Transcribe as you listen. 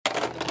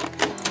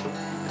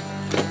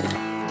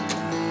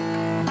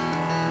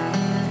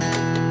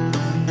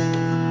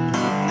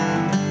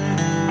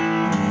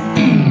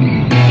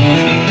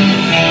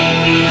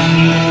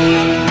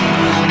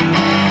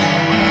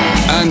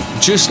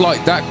just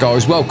like that,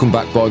 guys, welcome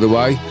back, by the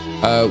way.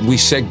 We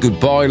said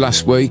goodbye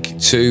last week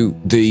to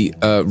the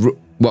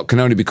what can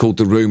only be called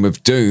the Room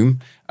of Doom,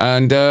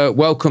 and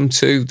welcome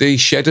to the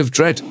Shed of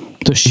Dread.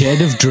 The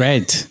Shed of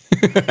Dread.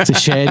 The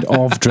Shed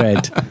of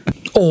Dread.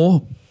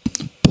 Or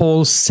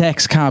Paul's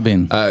sex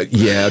cabin.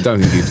 Yeah, I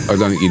don't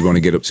think you'd want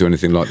to get up to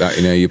anything like that.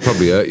 You know, you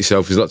probably hurt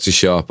yourself. There's lots of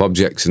sharp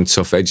objects and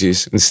tough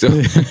edges and stuff.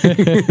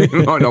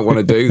 You might not want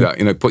to do that.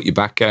 You know, put your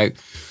back out.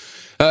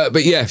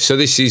 But yeah, so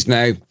this is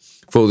now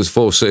for the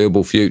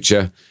foreseeable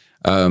future,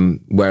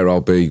 where I'll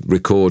be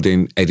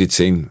recording,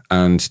 editing,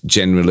 and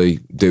generally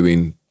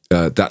doing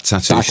that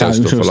tattoo show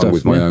stuff along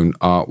with my own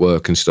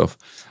artwork and stuff.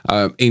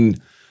 In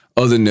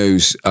other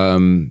news,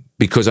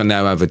 because I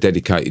now have a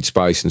dedicated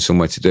space and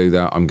somewhere to do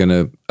that, I'm going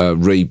to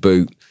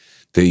reboot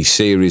the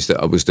series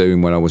that I was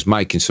doing when I was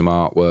making some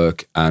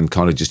artwork and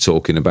kind of just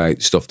talking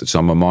about stuff that's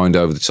on my mind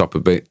over the top a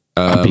bit.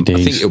 I think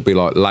it'll be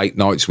like Late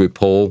Nights with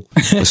Paul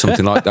or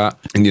something like that.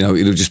 And, you know,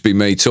 it'll just be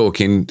me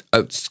talking.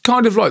 It's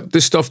kind of like the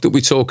stuff that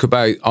we talk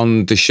about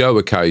on the show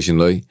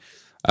occasionally.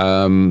 You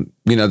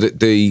know,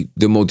 the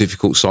more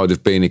difficult side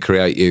of being a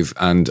creative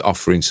and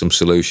offering some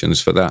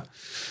solutions for that.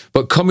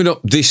 But coming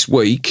up this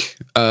week,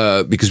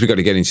 because we've got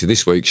to get into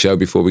this week's show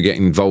before we get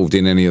involved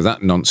in any of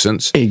that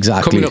nonsense.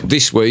 Exactly. Coming up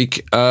this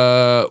week,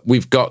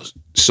 we've got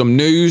some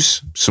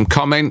news, some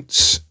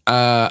comments,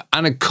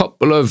 and a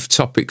couple of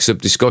topics of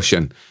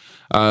discussion.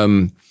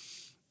 One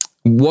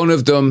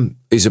of them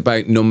is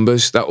about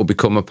numbers. That will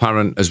become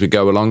apparent as we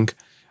go along.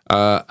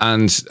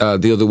 And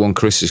the other one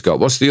Chris has got.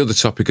 What's the other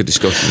topic of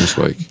discussion this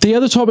week? The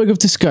other topic of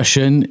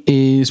discussion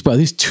is, well,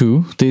 there's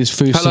two. There's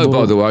first hello, of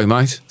all, by the way,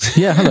 mate.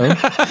 Yeah, hello.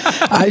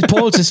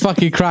 Paul just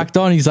fucking cracked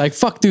on. He's like,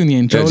 fuck doing the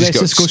intro. Let's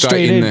just go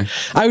straight in. There.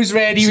 I was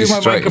ready with my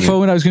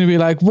microphone. I was going to be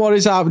like, what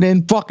is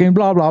happening? Fucking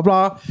blah, blah,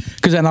 blah.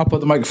 Because then I'll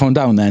put the microphone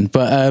down then.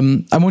 But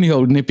I'm only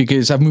holding it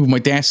because I've moved my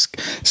desk.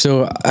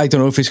 So I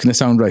don't know if it's going to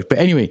sound right. But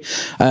anyway,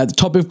 the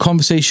topic of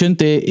conversation,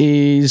 there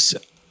is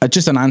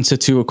just an answer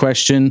to a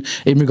question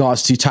in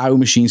regards to tattoo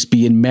machines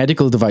being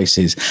medical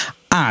devices.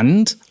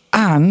 And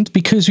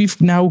because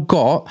we've now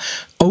got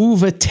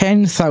over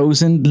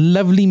 10,000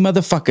 lovely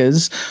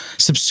motherfuckers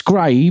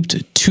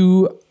subscribed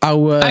to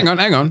our...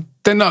 Hang on.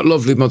 They're not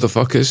lovely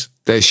motherfuckers.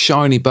 They're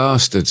shiny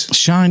bastards.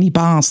 Shiny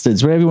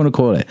bastards, whatever you want to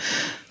call it.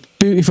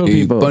 Beautiful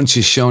people. Bunch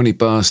of shiny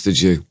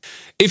bastards, you.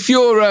 If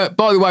you're,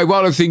 by the way,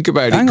 while I think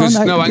about it, hang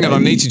on, I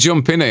need to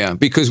jump in here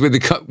because with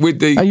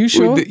the. Are you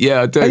sure?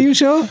 Yeah, I do. Are you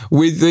sure?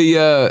 With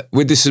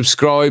the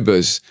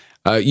subscribers,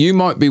 you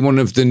might be one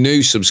of the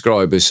new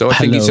subscribers, so I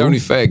think it's only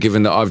fair,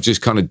 given that I've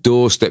just kind of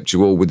doorstepped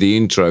you all with the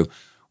intro.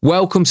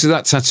 Welcome to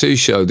That Tattoo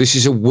Show. This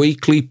is a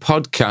weekly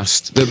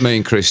podcast that me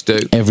and Chris do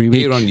every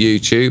week here on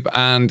YouTube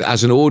and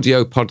as an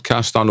audio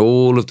podcast on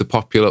all of the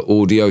popular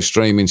audio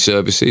streaming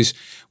services.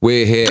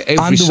 We're here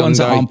every Sunday. And the ones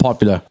that aren't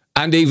popular.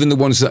 And even the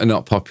ones that are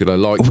not popular,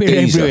 like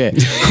we're everywhere.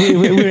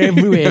 we're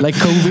everywhere, like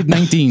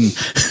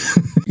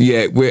COVID-19.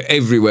 Yeah, we're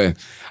everywhere.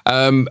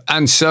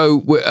 And so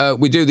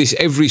we do this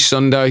every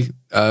Sunday.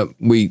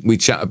 We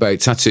chat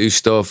about tattoo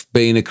stuff,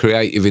 being a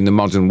creative in the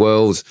modern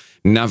world,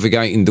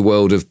 navigating the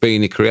world of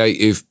being a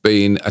creative,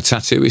 being a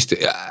tattooist.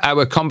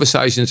 Our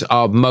conversations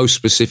are most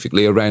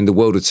specifically around the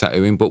world of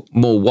tattooing, but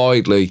more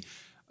widely,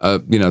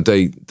 you know,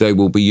 they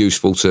will be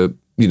useful to,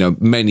 you know,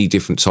 many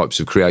different types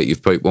of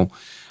creative people.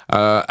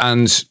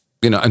 And,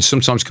 you know, and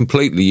sometimes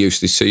completely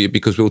useless to you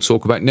because we'll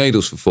talk about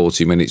needles for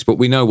 40 minutes, but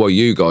we know why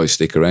you guys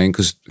stick around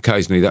because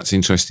occasionally that's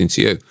interesting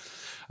to you.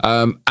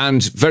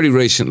 And very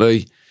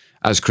recently,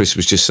 as Chris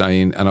was just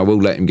saying, and I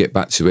will let him get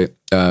back to it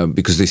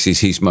because this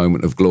is his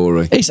moment of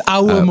glory. It's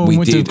our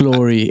moment of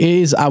glory. It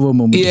is our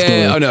moment of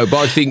glory. Yeah, I know, but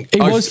I think...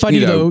 It was funny,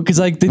 you know, though,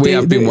 because like we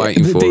have been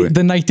waiting for it.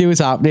 The night it was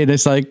happening,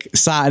 it's like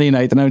Saturday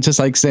night, and I was just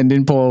like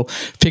sending Paul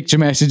picture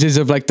messages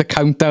of like the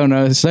countdown.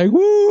 I was like,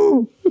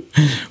 woo!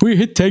 We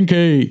hit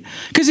 10K.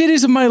 Because it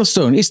is a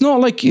milestone. It's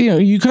not like, you know,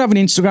 you could have an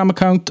Instagram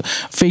account,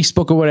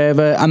 Facebook or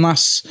whatever, and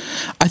that's...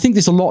 I think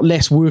there's a lot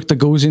less work that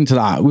goes into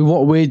that. With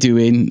what we're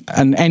doing,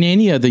 and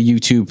any other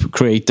YouTube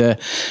creator,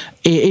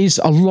 it is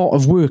a lot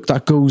of work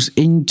that goes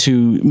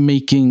into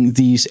making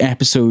these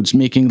episodes,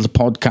 making the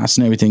podcast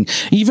and everything.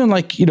 Even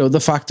like, you know, the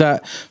fact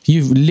that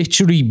you've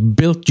literally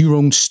built your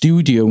own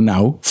studio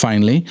now,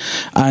 finally.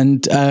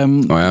 And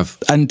I have.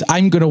 And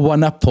I'm going to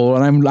one-up Paul,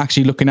 and I'm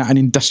actually looking at an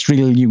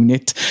industrial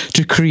unit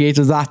to create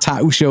That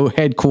Tattoo Show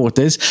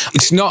headquarters.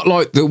 It's not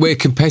like that we're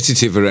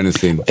competitive or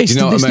anything. Do you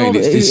know what I mean?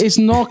 It's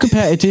not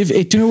competitive.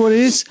 Do you know what it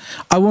is?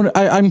 I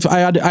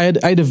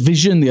had a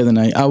vision the other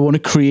night. I want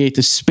to create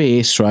a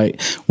space,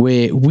 right,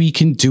 where we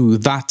can do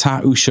That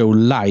Tattoo Show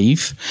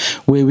live,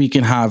 where we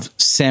can have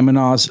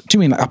seminars. Do you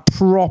mean like a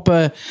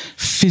proper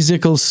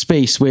physical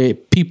space where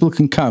people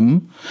can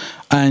come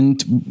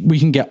and we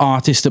can get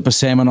artists to put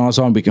seminars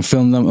on, we can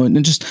film them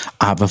and just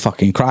have a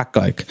fucking crack.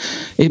 Like,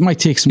 it might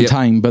take some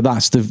time, but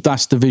that's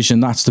the vision,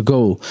 that's the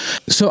goal.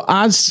 So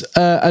as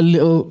a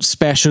little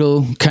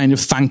special kind of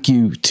thank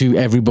you to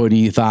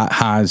everybody that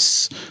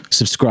has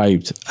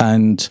subscribed,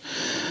 and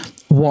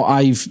what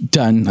I've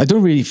done, I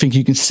don't really think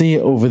you can see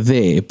it over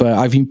there, but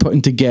I've been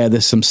putting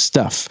together some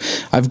stuff.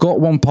 I've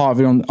got one part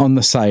of it on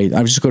the side.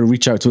 I've just got to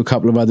reach out to a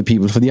couple of other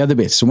people for the other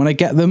bits. So when I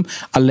get them,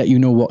 I'll let you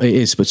know what it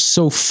is. But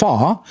so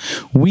far,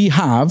 we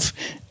have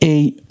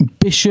a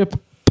Bishop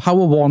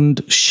Power Wand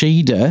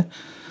shader,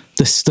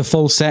 the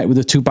full set with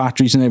the 2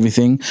 batteries and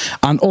everything,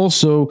 and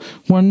also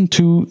 1,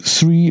 2,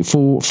 3,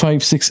 4,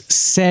 5, 6,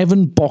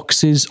 7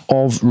 boxes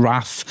of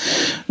Wrath,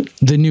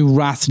 the new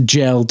Wrath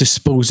gel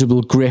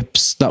disposable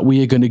grips that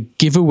we are going to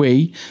give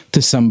away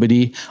to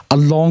somebody,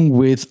 along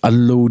with a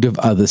load of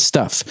other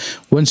stuff.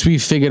 Once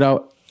we've figured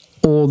out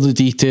all the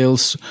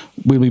details,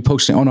 we'll be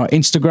posting it on our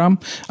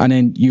Instagram, and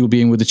then you'll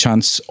be in with a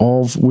chance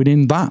of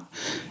winning that.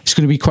 It's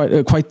going to be quite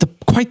the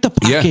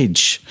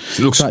package.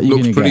 Yeah. Looks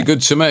pretty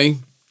good to me.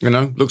 You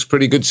know, looks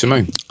pretty good to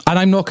me. And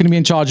I'm not going to be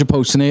in charge of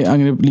posting it.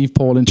 I'm going to leave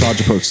Paul in charge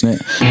of posting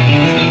it.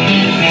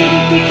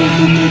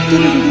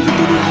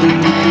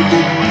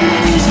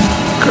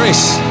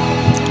 Chris.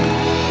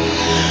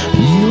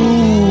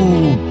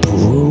 You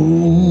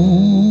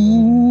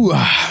bro.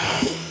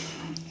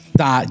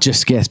 That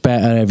just gets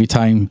better every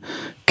time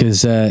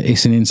because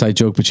it's an inside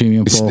joke between me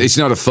and Paul. It's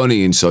not a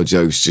funny inside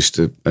joke. It's just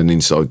an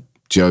inside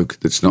joke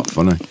that's not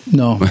funny.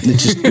 No,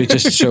 it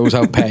just shows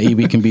how petty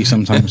we can be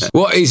sometimes.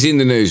 What is in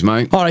the news,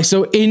 mate? All right,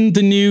 so in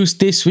the news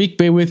this week,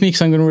 bear with me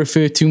because I'm going to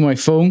refer to my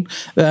phone.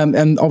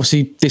 And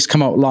obviously this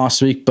came out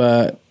last week,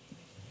 but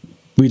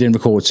we didn't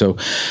record. So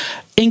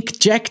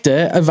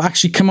Inkjector have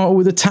actually come out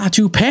with a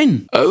tattoo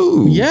pen.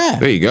 Oh, yeah.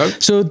 There you go.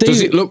 So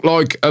does it look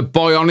like a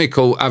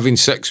Bionicle having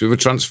sex with a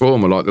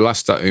Transformer, like the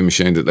last tattoo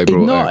machine that they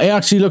brought out? It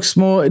actually looks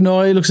more. No,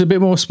 it looks a bit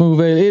more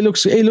smooth. It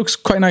looks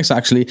quite nice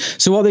actually.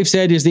 So what they've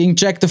said is the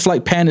Inkjector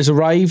Flight pen has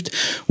arrived.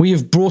 We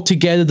have brought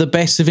together the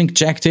best of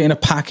Inkjector in a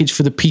package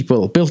for the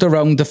people, built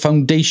around the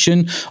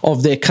foundation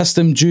of their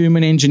custom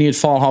German-engineered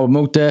Fahrhaber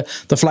motor.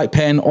 The Flight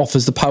pen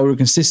offers the power and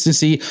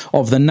consistency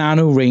of the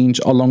Nano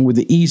range, along with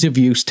the ease of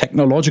use,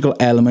 technological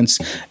elements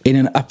in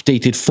an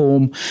updated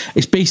form.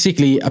 It's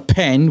basically a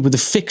pen with a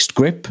fixed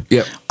grip,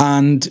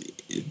 and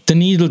the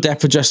needle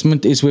depth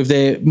adjustment is with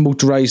their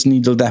motorized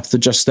needle depth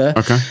adjuster.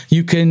 Okay.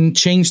 You can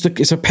change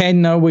it's a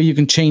pen now where you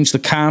can change the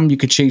cam, you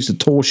can change the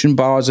torsion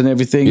bars and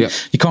everything. Yep.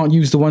 You can't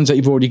use the ones that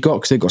you've already got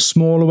because they've got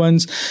smaller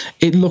ones.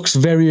 It looks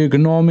very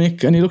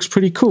ergonomic and it looks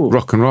pretty cool.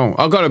 Rock and roll.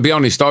 I've got to be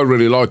honest, I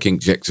really like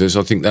Inkjectors.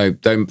 I think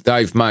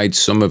they've made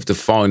some of the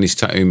finest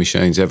tattoo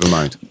machines ever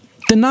made.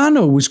 The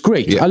Nano was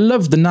great. Yeah. I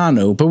love the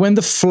Nano, but when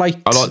the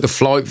Flight... I like the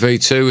Flight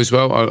V2 as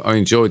well. I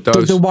enjoyed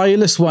those. The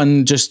wireless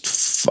one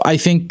just, I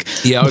think...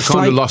 Yeah, I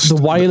kind of lost... The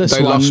wireless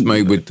they lost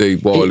me with the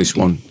wireless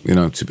one, you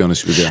know, to be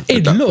honest with you.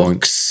 It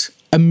looks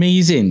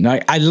amazing.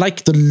 I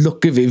like the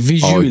look of it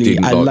visually.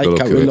 I like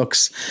how it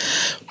looks.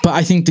 But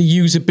I think the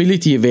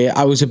usability of it,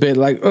 I was a bit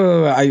like,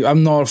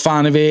 I'm not a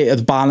fan of it.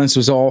 The balance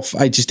was off.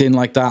 I just didn't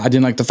like that. I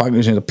didn't like the fact it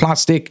was made of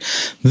plastic.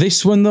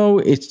 This one, though,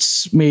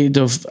 it's made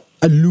of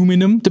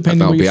aluminum,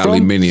 depending where you're from. That'll be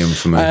aluminium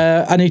for me.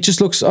 And it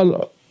just looks...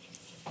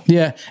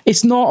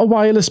 it's not a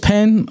wireless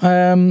pen,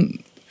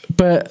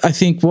 but I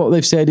think what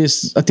they've said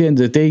is, at the end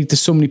of the day,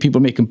 there's so many people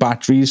making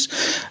batteries,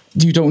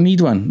 you don't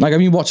need one. Like, I've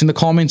been watching the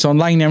comments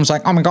online, everyone's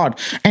like, oh my God,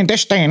 in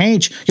this day and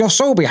age, you're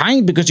so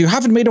behind because you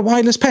haven't made a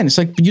wireless pen. It's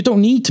like, you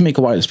don't need to make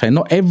a wireless pen.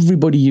 Not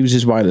everybody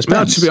uses wireless pens.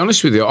 No, to be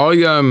honest with you,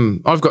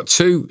 I've got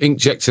 2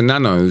 Inkjector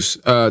Nanos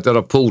that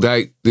I pulled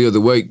out the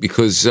other week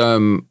because I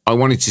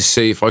wanted to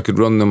see if I could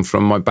run them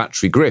from my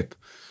battery grip.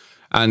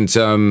 And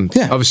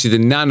obviously the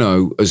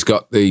Nano has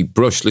got the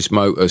brushless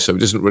motor, so it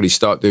doesn't really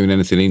start doing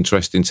anything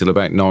interesting until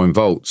about 9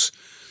 volts.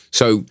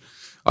 So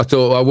I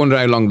thought, I wonder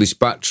how long this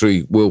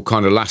battery will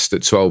kind of last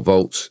at 12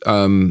 volts.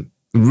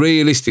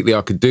 Realistically,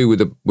 I could do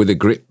with a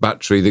grip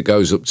battery that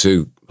goes up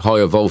to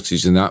higher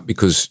voltage than that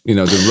because, you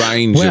know, the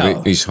range of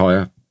it is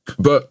higher.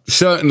 But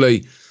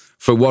certainly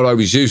for what I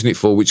was using it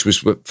for, which was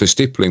for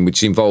stippling,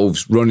 which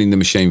involves running the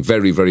machine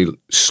very, very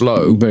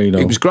slow,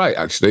 it was great,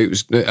 actually.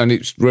 And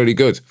it's really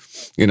good,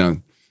 you know.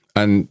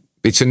 And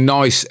it's a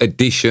nice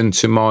addition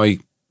to my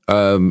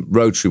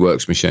Rotary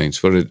Works machines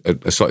for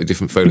a slightly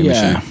different feeling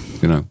machine,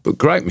 you know. But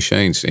great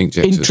machines,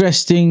 Inkjectors.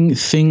 Interesting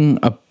thing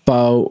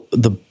about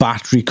the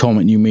battery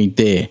comment you made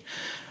there.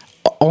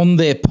 On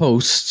their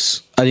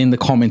posts and in the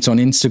comments on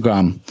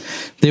Instagram,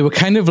 they were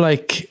kind of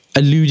like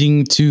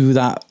alluding to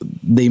that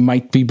they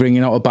might be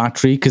bringing out a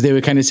battery because they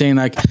were kind of saying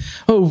like,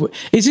 oh,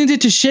 isn't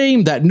it a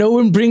shame that no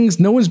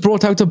one's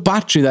brought out a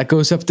battery that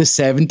goes up to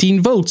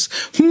 17 volts?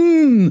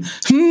 And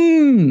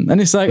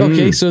it's like,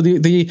 okay, so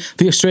the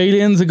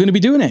Australians are going to be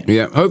doing it.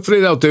 Yeah, hopefully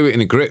they'll do it in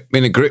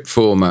a grip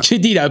format. You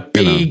need a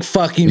big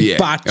fucking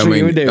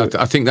battery.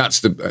 I think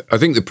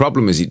the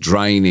problem is it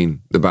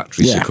draining the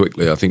battery so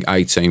quickly. I think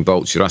 18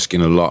 volts, you're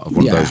asking a lot of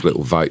one of those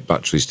little vape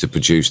batteries to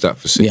produce that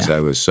for 6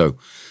 hours. So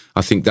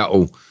I think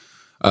that'll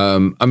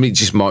it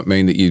just might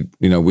mean that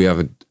we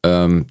have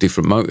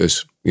different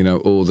motors, you know,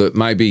 or that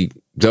maybe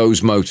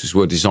those motors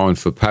were designed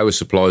for power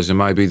supplies and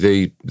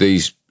maybe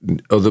these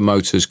other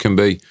motors can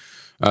be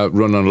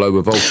run on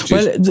lower voltages.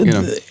 Well,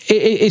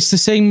 it's the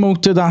same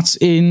motor that's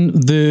in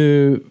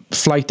the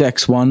Flight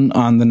X1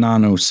 and the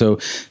Nano. So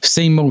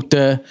same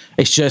motor.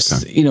 It's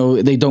just,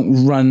 they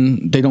don't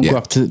go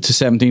up to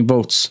 17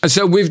 volts. And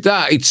so with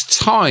that, it's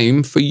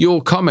time for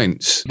your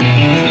comments.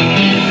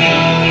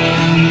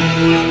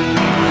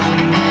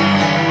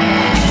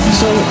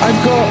 So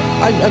I've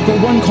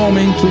got one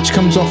comment which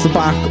comes off the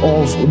back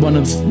of one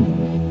of,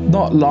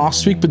 not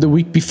last week, but the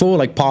week before,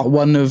 like part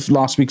 1 of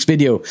last week's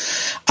video.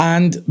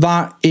 And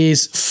that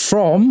is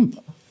from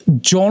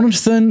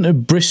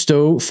Jonathan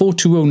Bristow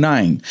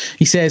 4209.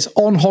 He says,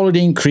 on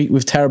holiday in Crete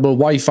with terrible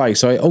Wi-Fi,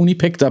 so I only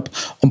picked up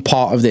on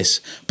part of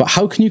this. But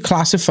how can you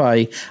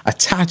classify a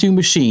tattoo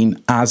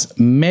machine as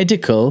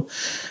medical?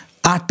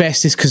 At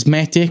best, it's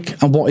cosmetic,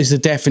 and what is the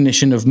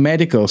definition of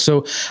medical?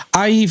 So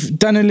I've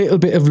done a little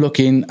bit of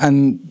looking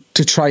and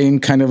to try and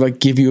kind of like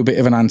give you a bit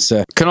of an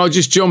answer. Can I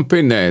just jump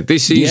in there?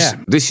 This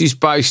is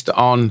based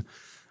on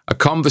a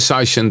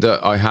conversation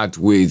that I had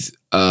with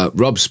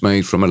Rob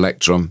Smead from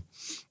Electrum.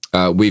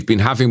 We've been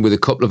having with a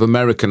couple of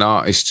American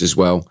artists as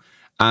well,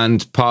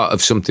 and part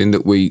of something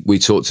that we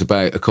talked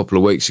about a couple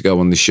of weeks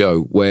ago on the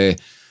show, where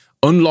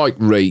unlike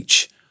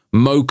Reach,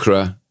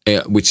 Mokra,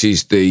 which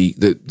is the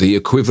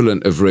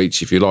equivalent of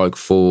Reach, if you like,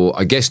 for,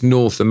 I guess,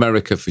 North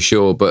America for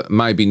sure, but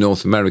maybe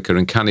North America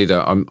and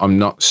Canada, I'm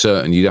not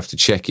certain. You'd have to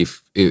check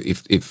if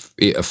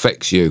it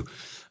affects you.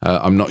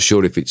 I'm not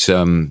sure if it's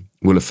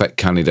will affect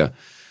Canada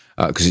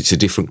because it's a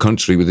different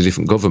country with a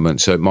different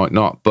government, so it might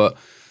not. But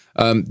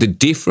the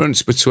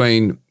difference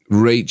between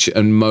Reach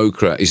and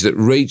Mokra is that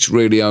Reach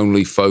really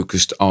only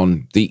focused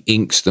on the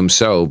inks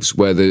themselves,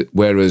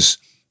 whereas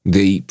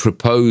the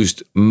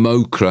proposed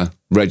Mokra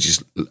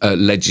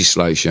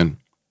legislation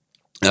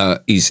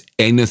is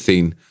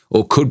anything,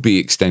 or could be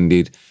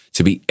extended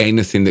to be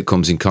anything that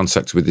comes in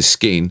contact with the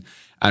skin,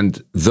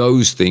 and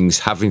those things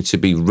having to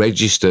be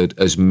registered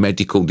as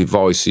medical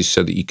devices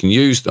so that you can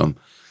use them.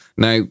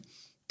 Now,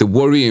 the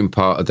worrying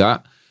part of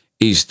that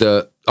is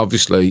that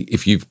obviously,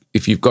 if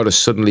you've got to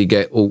suddenly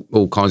get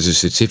all kinds of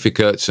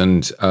certificates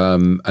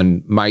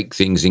and make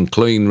things in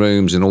clean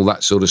rooms and all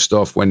that sort of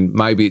stuff, when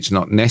maybe it's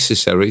not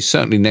necessary,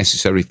 certainly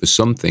necessary for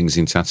some things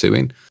in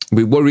tattooing,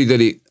 we worry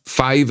that it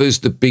favours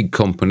the big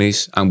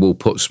companies and will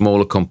put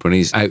smaller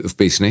companies out of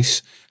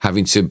business,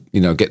 having to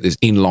get this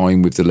in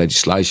line with the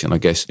legislation, I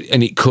guess,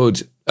 and it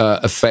could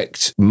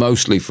affect,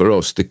 mostly for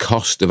us, the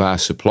cost of our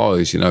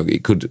supplies.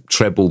 It could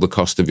treble the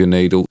cost of your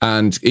needle,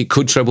 and it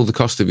could treble the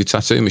cost of your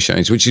tattoo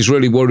machines, which is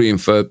really worrying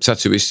for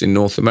tattooists in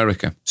North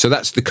America. So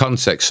that's the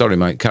context. Sorry,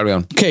 mate, carry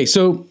on. Okay,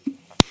 so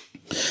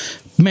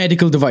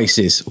medical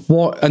devices.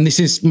 What, and this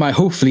is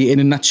hopefully in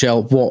a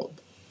nutshell, what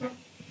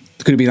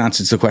could be an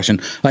answer to the question.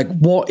 Like,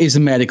 what is a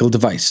medical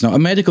device? Now, a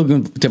medical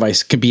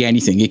device can be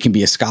anything. It can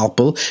be a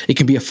scalpel. It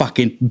can be a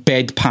fucking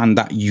bedpan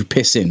that you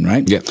piss in,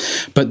 right? Yeah.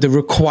 But the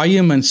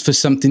requirements for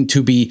something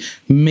to be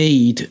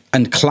made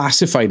and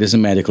classified as a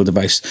medical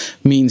device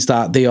means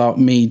that they are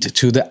made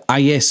to the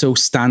ISO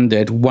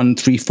standard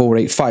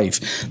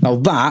 13485. Now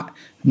that,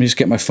 let me just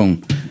get my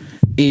phone,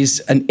 is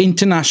an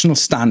international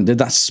standard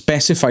that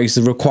specifies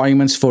the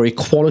requirements for a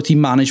quality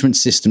management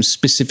system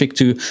specific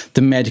to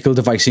the medical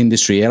device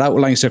industry. It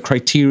outlines the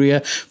criteria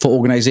for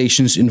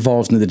organizations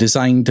involved in the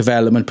design,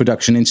 development,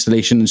 production,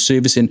 installation, and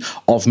servicing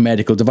of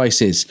medical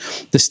devices.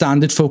 The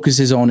standard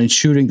focuses on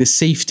ensuring the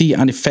safety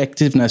and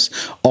effectiveness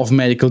of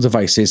medical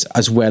devices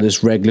as well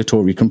as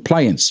regulatory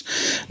compliance.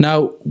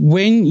 Now,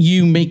 when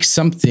you make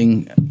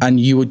something and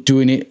you are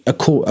doing it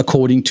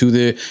according to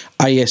the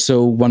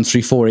ISO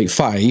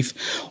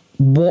 13485,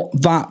 what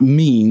that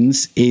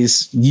means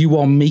is you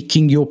are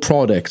making your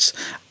products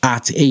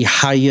at a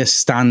higher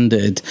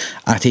standard,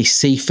 at a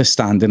safer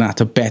standard,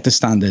 at a better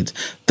standard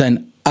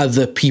than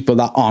other people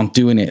that aren't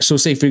doing it. So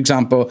say, for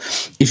example,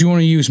 if you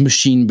want to use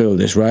machine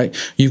builders, right?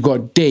 You've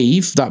got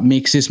Dave that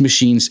makes his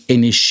machines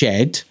in his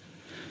shed.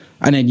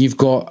 And then you've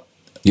got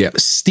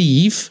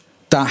Steve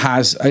that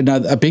has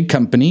a big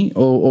company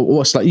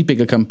or a slightly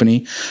bigger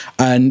company,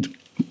 and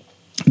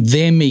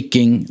they're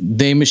making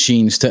their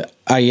machines to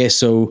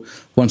ISO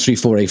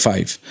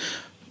 13485.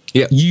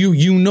 Yeah.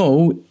 You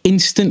know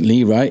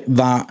instantly, right,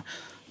 that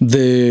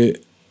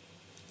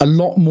a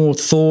lot more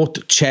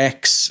thought,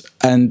 checks,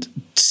 and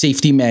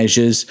safety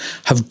measures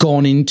have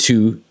gone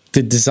into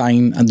the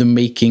design and the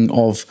making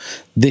of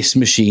this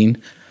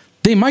machine.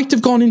 They might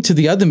have gone into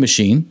the other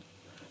machine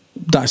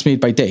that's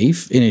made by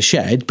Dave in his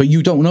shed, but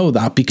you don't know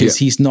that because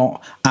he's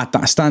not at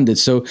that standard.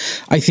 So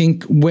I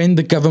think when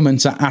the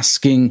governments are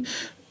asking,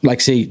 like,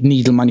 say,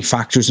 needle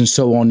manufacturers and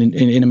so on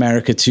in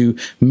America to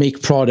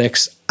make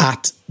products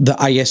at the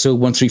ISO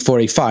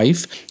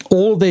 13485,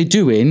 all they're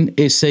doing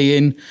is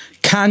saying,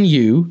 can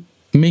you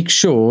make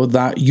sure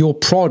that your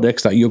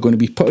products that you're going to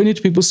be putting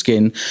into people's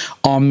skin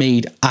are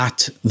made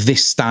at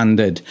this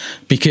standard?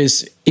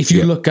 Because if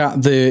you look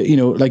at the,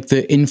 like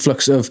the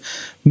influx of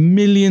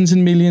millions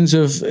and millions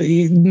of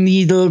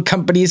needle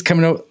companies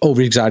coming out,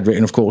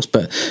 over-exaggerating, of course,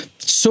 but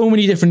so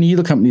many different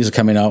needle companies are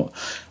coming out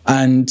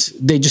and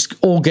they're just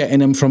all getting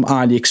them from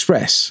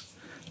AliExpress.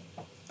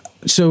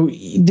 So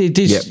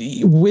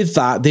with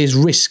that, there's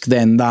risk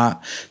then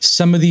that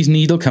some of these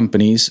needle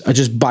companies are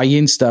just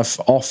buying stuff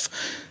off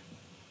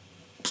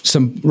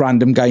some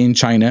random guy in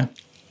China,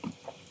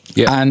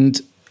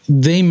 and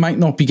they might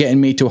not be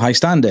getting made to a high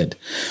standard.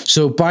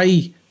 So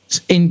by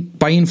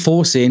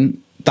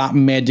enforcing that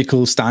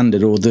medical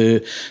standard, or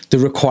the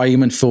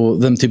requirement for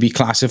them to be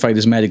classified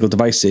as medical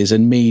devices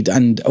and made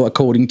and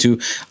according to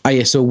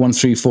ISO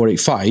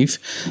 13485,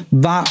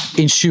 that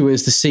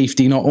ensures the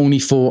safety not only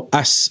for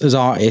us as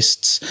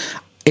artists,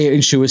 it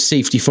ensures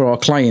safety for our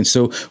clients.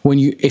 So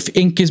if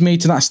ink is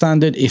made to that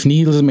standard, if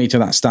needles are made to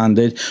that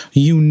standard,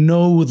 you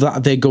know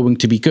that they're going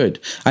to be good.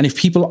 And if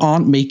people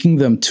aren't making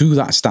them to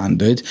that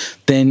standard,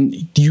 then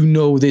you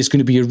know there's going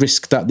to be a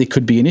risk that there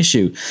could be an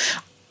issue.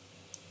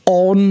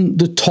 On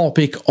the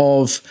topic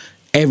of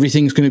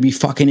everything's going to be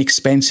fucking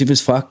expensive as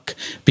fuck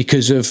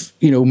because of,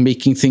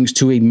 making things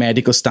to a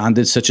medical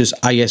standard such as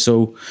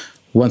ISO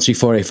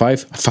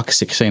 13485. I'm fucking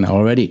sick of saying that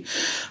already.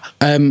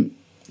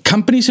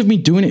 Companies have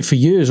been doing it for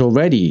years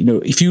already.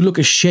 If you look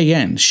at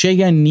Cheyenne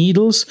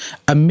needles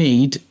are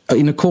made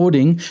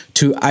according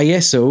to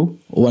ISO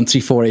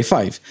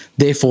 13485.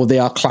 Therefore, they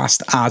are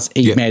classed as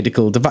a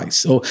medical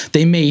device, or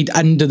they're made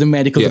under the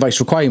medical device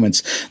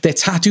requirements. Their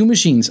tattoo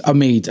machines are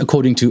made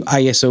according to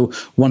ISO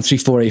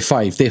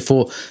 13485.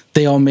 Therefore,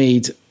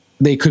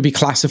 they could be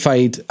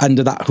classified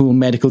under that whole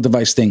medical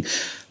device thing.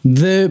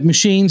 The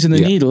machines and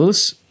the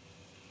needles,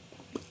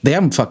 they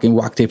haven't fucking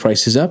whacked their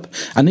prices up,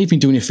 and they've been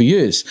doing it for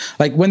years.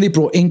 Like when they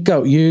brought ink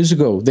out years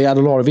ago, they had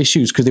a lot of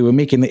issues because they were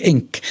making the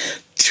ink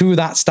to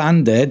that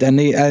standard, and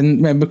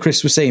remember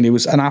Chris was saying it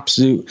was an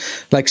absolute,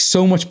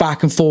 so much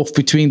back and forth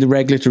between the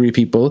regulatory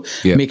people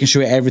making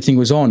sure everything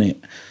was on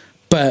it.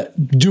 But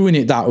doing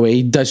it that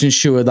way does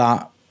ensure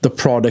that the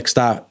products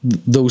that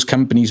those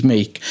companies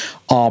make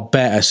are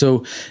better.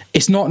 So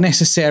it's not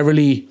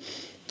necessarily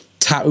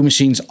tattoo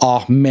machines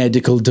are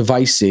medical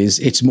devices.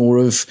 It's more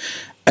of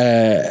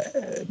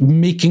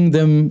making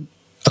them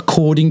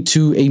according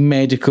to a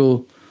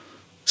medical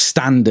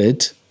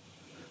standard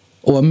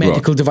or a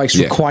medical device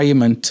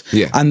requirement.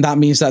 And that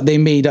means that they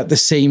made at the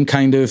same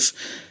kind of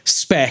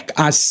spec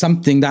as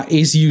something that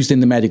is used in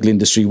the medical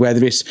industry,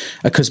 whether it's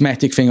a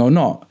cosmetic thing or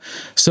not.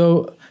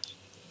 So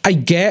I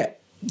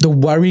get the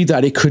worry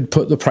that it could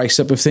put the price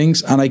up of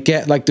things, and I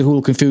get the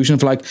whole confusion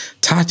of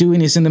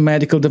tattooing isn't a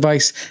medical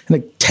device.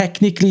 And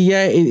technically,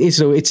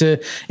 it's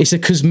a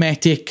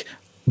cosmetic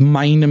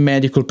minor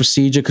medical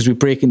procedure because we're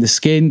breaking the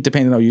skin,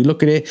 depending on how you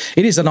look at it.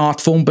 It is an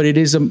art form, but it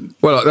is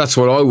well, that's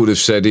what I would have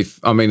said.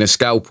 A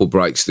scalpel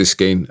breaks the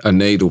skin, a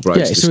needle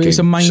breaks the skin. It's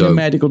a minor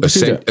medical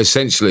procedure.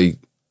 Essentially,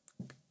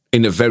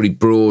 in a very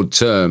broad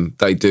term,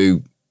 they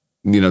do,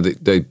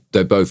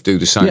 they both do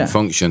the same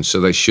function, so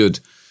they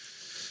should.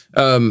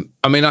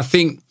 I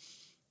think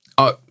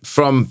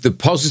from the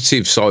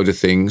positive side of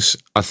things,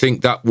 I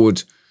think that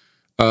would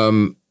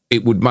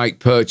it would make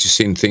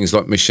purchasing things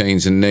like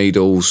machines and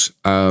needles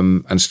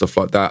and stuff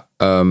like that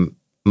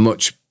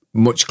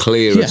much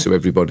clearer to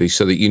everybody,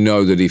 so that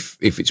that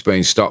if it's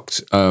being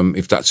stocked,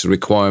 if that's a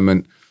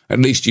requirement, at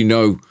least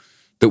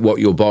that what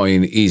you're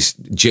buying is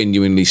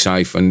genuinely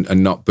safe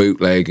and not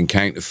bootleg and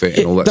counterfeit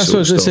and all that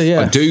sort of stuff.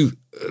 I do.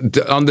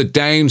 On the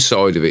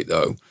downside of it,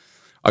 though,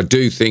 I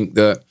do think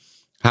that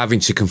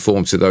having to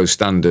conform to those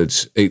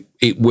standards,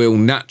 it will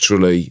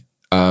naturally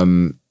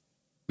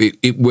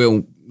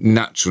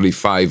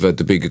favour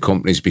the bigger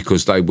companies,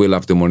 because they will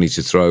have the money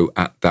to throw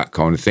at that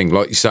kind of thing.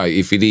 Like you say,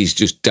 if it is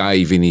just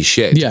Dave in his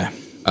shed,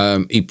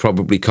 he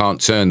probably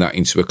can't turn that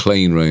into a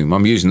clean room.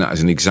 I'm using that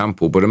as an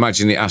example, but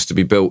imagine it has to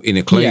be built in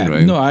a clean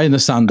room. No, I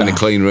understand that. And a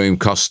clean room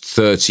costs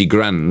 30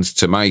 grand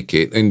to make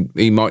it, and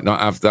he might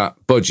not have that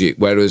budget.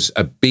 Whereas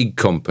a big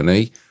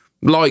company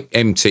like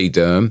MT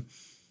Derm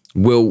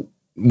will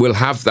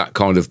have that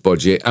kind of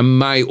budget and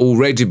may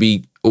already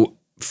be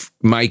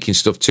making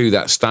stuff to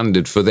that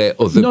standard for their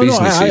other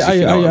businesses. I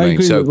agree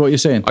with what you're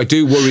saying. I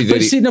do worry that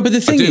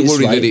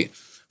that it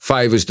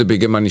favours the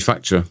bigger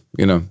manufacturer.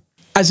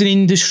 As an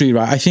industry,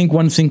 right? I think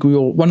one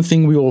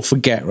thing we all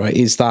forget, right,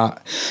 is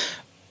that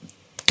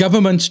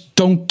governments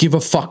don't give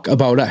a fuck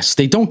about us.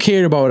 They don't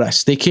care about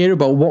us. They care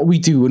about what we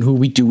do and who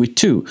we do it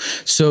to.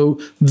 So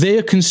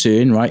their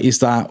concern, right, is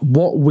that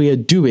what we're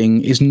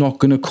doing is not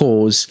going to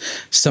cause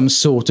some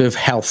sort of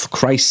health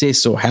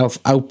crisis or health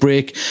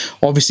outbreak.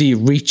 Obviously,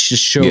 REACH has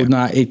shown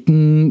that it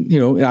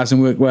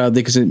hasn't worked well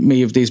because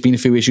there's been a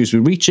few issues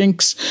with REACH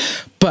inks,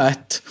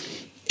 but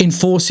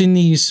enforcing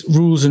these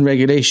rules and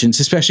regulations,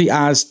 especially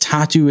as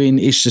tattooing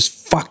is just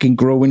fucking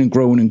growing and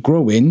growing and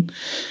growing,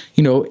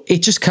 it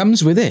just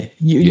comes with it.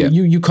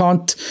 You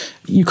can't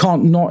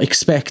not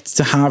expect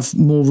to have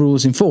more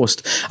rules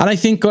enforced. And I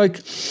think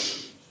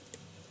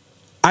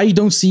I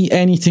don't see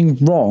anything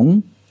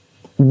wrong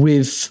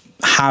with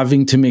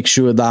having to make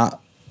sure that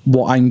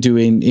what I'm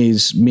doing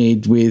is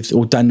made with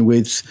or done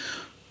with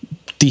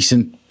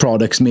decent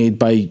products made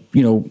by,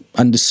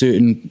 under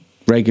certain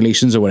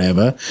regulations or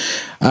whatever.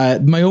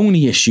 My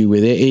only issue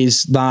with it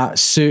is that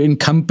certain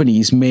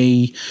companies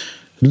may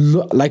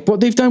like what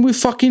they've done with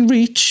fucking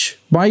Reach.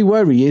 My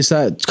worry is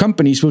that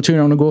companies will turn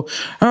around and go,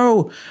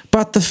 oh,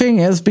 but the thing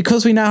is,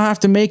 because we now have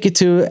to make it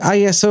to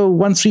ISO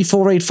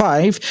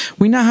 13485,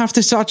 we now have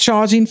to start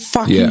charging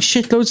fucking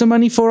shitloads of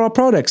money for our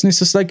products. And it's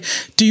just like,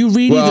 do you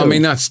really? Well, I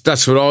mean,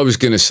 that's what I was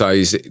going to say.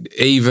 Is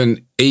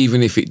even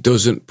if it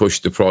doesn't push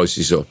the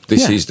prices up,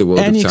 this is the world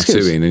of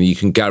tattooing, and you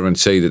can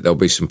guarantee that there'll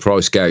be some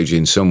price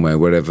gouging somewhere,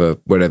 wherever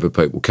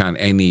people can.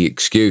 Any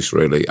excuse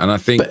really, and I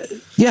think,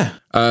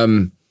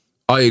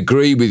 I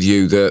agree with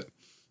you that,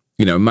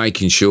 you know,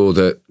 making sure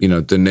that, you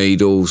know, the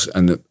needles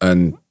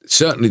and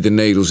certainly the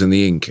needles and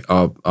the ink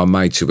are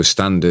made to a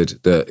standard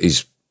that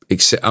is,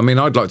 I mean,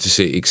 I'd like to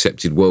see it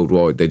accepted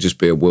worldwide. There'd just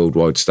be a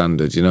worldwide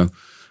standard, you know,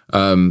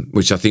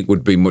 which I think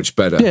would be much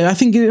better. Yeah, I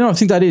think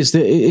that is.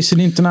 It's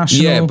an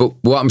international. Yeah, but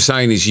what I'm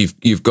saying is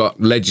you've got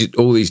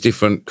all these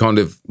different kind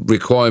of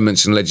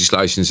requirements and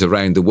legislations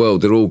around the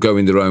world. They're all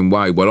going their own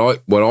way. What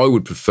I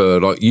would prefer,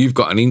 like you've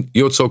got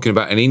you're talking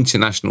about an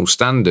international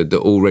standard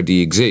that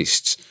already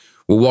exists.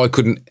 Well, why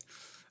couldn't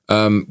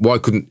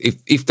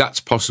if that's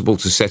possible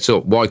to set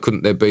up, why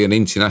couldn't there be an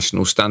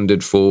international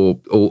standard for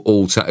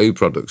all tattoo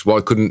products?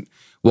 Why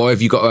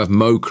have you got to have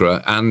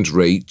MOCRA and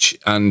Reach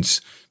and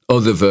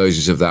other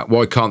versions of that?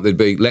 Why can't there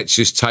be, let's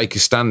just take a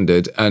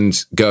standard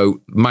and go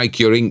make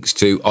your inks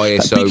to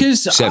ISO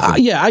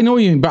 7? I know what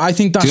you mean, but I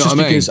think that's just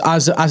because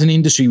as an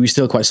industry, we're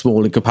still quite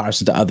small in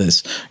comparison to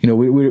others. You know,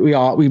 we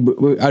are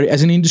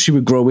as an industry,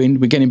 we're growing,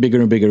 we're getting bigger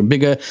and bigger and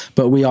bigger,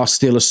 but we are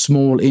still a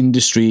small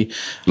industry.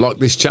 Like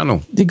this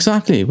channel.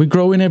 Exactly. We're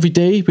growing every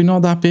day. We're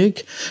not that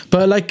big.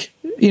 But like,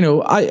 you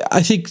know,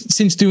 I think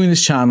since doing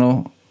this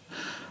channel,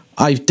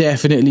 I've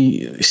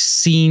definitely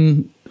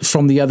seen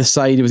from the other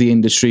side of the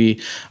industry.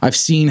 I've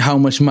seen how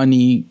much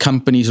money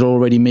companies are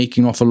already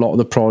making off a lot of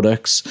the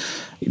products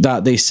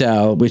that they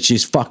sell, which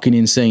is fucking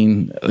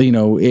insane. You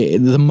know,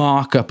 the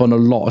markup on a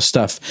lot of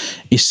stuff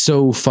is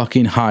so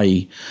fucking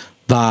high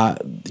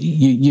that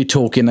you're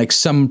talking like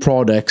some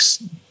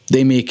products,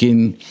 they're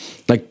making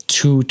like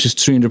 200 to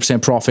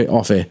 300% profit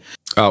off it.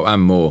 Oh,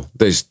 and more.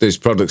 There's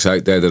products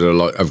out there that are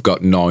like, I've got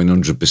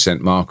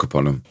 900% markup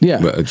on them. Yeah,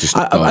 just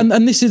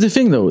and this is the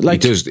thing though.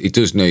 Like, it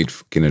does need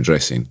fucking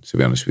addressing. To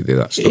be honest with you,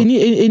 that stuff. It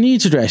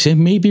needs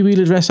addressing. Maybe we'll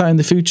address that in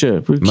the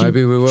future.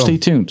 Maybe we will. Stay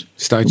tuned.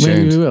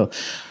 Maybe we will.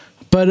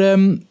 But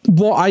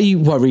what I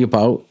worry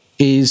about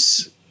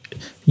is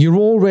you're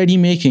already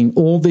making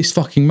all this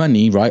fucking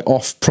money, right,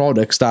 off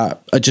products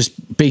that are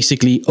just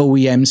basically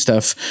OEM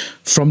stuff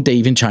from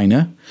Dave in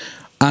China,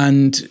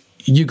 and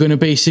you're going to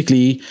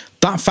basically,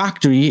 that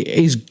factory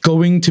is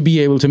going to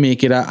be able to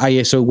make it at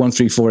ISO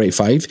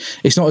 13485.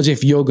 It's not as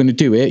if you're going to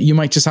do it. You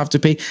might just have to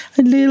pay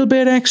a little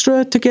bit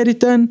extra to get it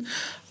done.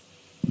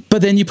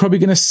 But then you're probably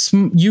going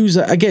to use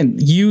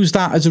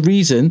that as a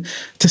reason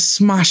to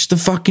smash the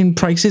fucking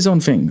prices on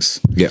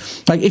things. Yeah.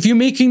 Like if you're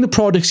making the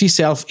products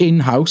yourself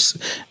in-house,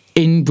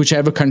 in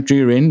whichever country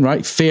you're in,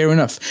 right? Fair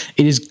enough.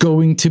 It is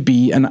going to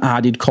be an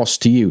added cost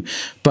to you.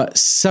 But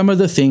some of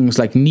the things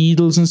like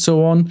needles and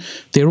so on,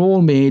 they're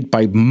all made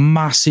by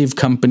massive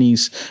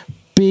companies,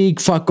 big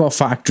fuck off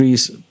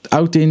factories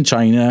out in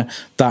China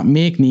that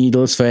make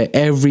needles for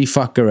every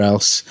fucker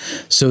else.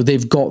 So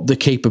they've got the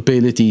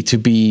capability to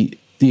be,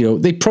 you know,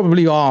 they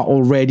probably are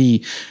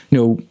already, you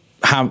know,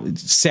 have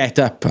set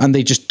up, and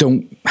they just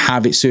don't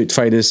have it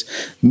certified as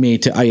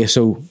made to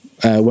ISO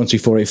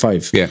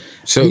 13485. Yeah,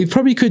 so you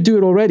probably could do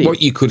it already.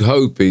 What you could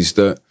hope is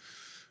that,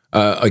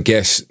 I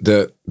guess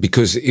that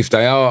because if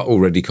they are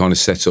already kind of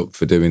set up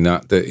for doing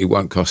that it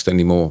won't cost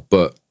any more.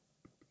 But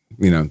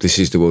you know, this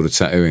is the world of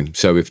tattooing.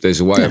 So if there's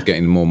a way of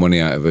getting more money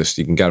out of us,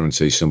 you can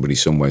guarantee somebody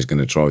somewhere is going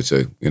to try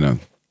to. You know,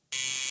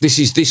 this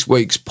is this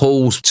week's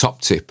Paul's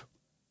top tip.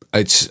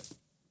 It's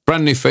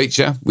brand new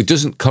feature. We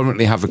doesn't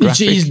currently have a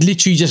graphic. He's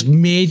literally just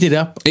made it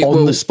up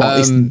on the spot.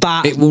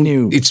 It's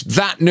new. It's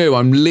that new.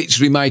 I'm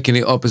literally making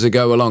it up as I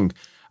go along.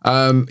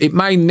 It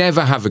may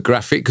never have a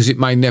graphic because it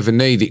may never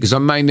need it, because I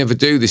may never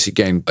do this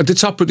again. At the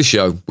top of the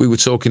show, we were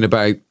talking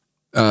about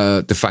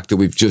the fact that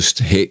we've just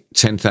hit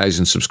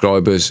 10,000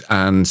 subscribers,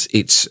 and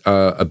it's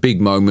a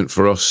big moment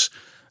for us.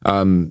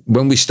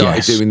 When we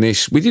started doing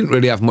this, we didn't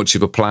really have much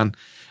of a plan.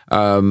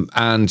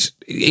 And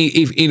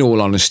in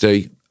all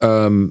honesty,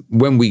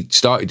 when we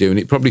started doing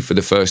it, probably for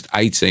the first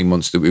 18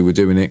 months that we were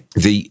doing it,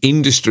 the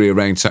industry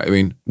around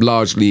tattooing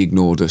largely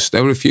ignored us.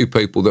 There were a few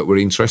people that were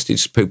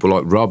interested, people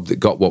like Rob that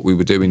got what we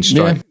were doing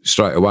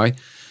straight away,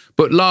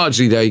 but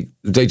largely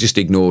they just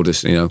ignored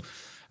us, you know.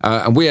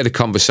 And we had a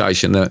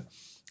conversation that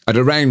at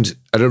around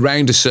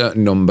a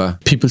certain number,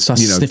 people start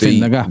sniffing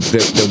the gap.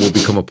 There will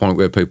become a point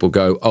where people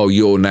go, "Oh,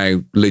 you're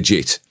now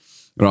legit,"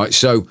 right?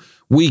 So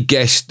we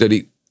guessed that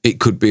it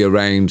could be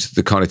around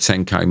the kind of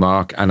 10K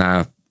mark, and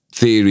our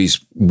theories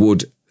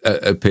would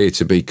appear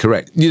to be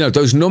correct. You know,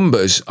 those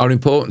numbers are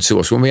important to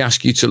us when we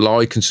ask you to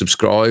like and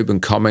subscribe and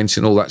comment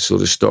and all that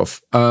sort of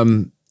stuff.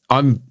 I'm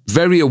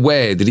very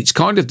aware that it's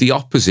kind of the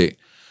opposite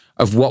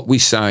of what we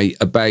say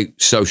about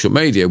social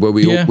media, where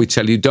we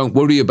tell you, don't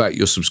worry about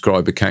your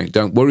subscriber count,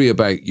 don't worry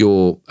about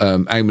your how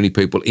many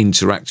people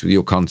interact with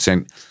your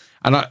content.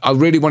 And I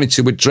really wanted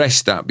to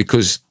address that,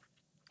 because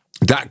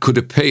that could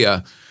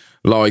appear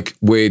like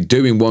we're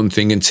doing one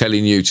thing and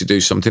telling you to do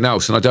something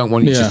else. And I don't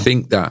want you to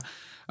think that.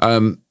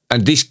 And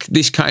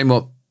this came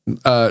up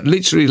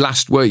literally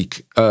last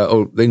week,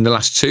 or in the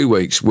last 2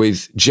 weeks,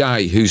 with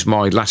Jay, who's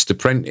my last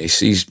apprentice.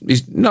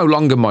 He's no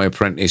longer my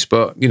apprentice,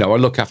 but, you know, I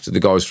look after the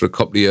guys for a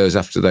couple of years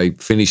after they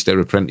finish their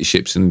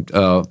apprenticeships and,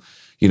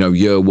 you know,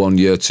 year 1,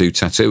 year 2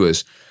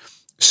 tattooers.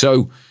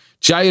 So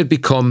Jay had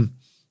become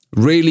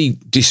really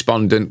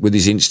despondent with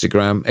his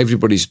Instagram.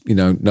 Everybody's, you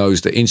know,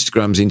 knows that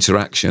Instagram's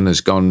interaction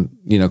has gone,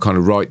 you know, kind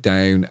of right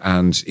down,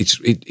 and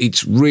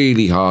it's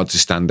really hard to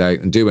stand out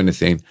and do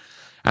anything.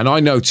 And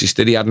I noticed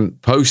that he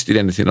hadn't posted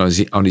anything on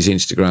his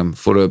Instagram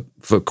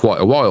for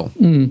quite a while.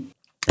 And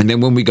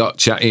then when we got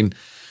chatting,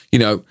 you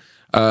know,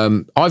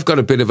 I've got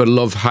a bit of a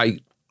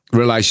love-hate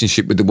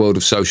relationship with the world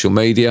of social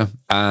media.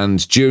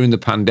 And during the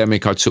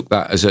pandemic, I took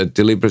that as a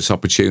deliberate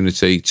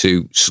opportunity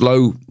to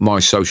slow my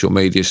social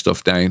media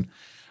stuff down,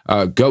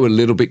 go a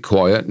little bit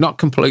quiet, not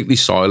completely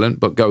silent,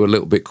 but go a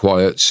little bit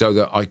quiet, so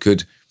that I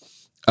could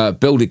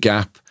build a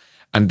gap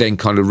and then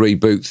kind of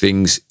reboot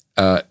things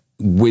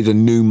with a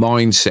new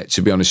mindset,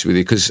 to be honest with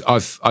you, because I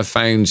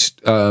found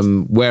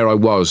where I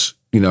was,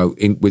 you know,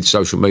 with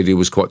social media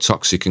was quite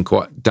toxic and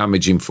quite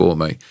damaging for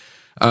me.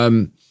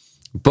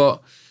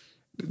 But,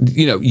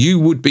 you know, you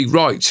would be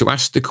right to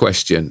ask the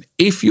question,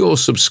 if your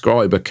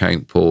subscriber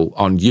count, Paul,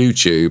 on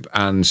YouTube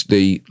and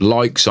the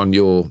likes on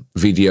your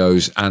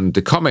videos and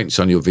the comments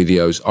on your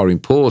videos are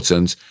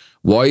important,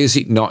 why is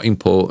it not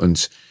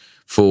important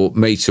for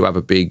me to have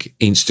a big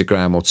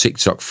Instagram or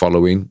TikTok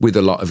following with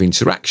a lot of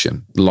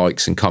interaction,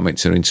 likes and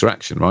comments and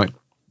interaction, right?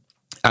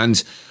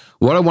 And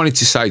what I wanted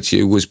to say to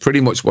you was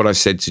pretty much what I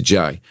said to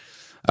Jay,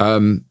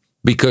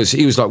 because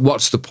he was like,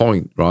 what's the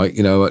point, right?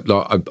 You know,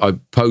 like I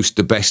post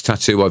the best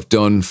tattoo I've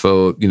done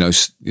for, you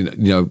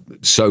know,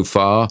 so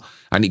far,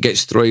 and it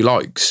gets 3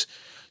 likes.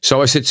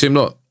 So I said to him,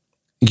 look,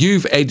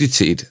 you've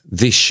edited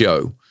this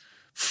show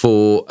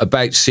for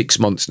about 6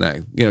 months now.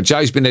 You know,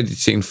 Jay's been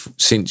editing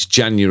since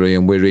January,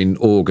 and we're in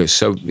August.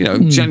 So, you know,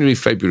 January,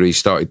 February, he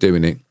started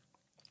doing it.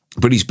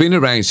 But he's been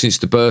around since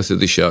the birth of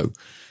the show.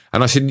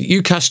 And I said,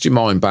 you cast your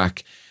mind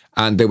back,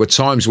 and there were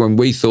times when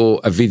we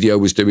thought a video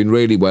was doing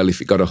really well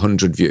if it got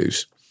 100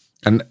 views.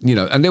 And, you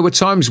know, and there were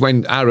times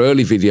when our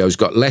early videos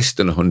got less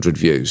than 100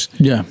 views.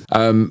 Yeah.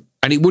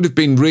 And it would have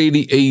been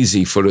really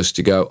easy for us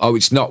to go, oh,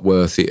 it's not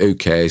worth it. Who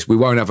cares? We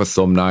won't have a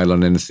thumbnail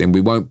on anything.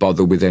 We won't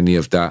bother with any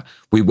of that.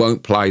 We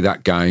won't play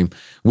that game.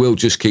 We'll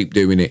just keep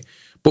doing it.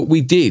 But we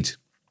did.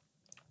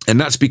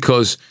 And that's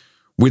because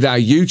with our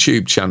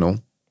YouTube channel,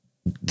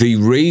 the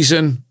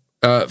reason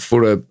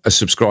for a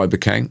subscriber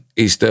count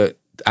is that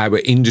our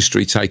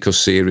industry take us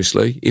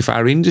seriously. If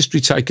our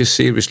industry take us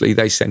seriously,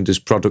 they send us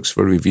products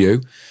for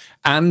review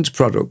and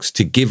products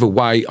to give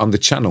away on the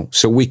channel.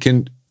 So we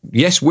can...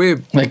 Yes,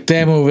 we're... Like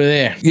them over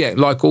there. Yeah,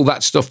 like all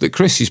that stuff that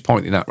Chris is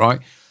pointing at, right?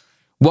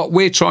 What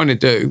we're trying to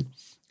do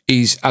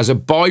is, as a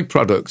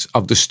byproduct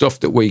of the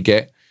stuff that we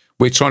get,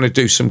 we're trying to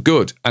do some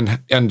good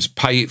and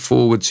pay it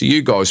forward to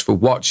you guys for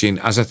watching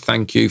as a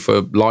thank you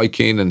for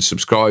liking and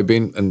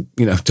subscribing. And,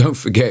 you know, don't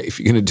forget if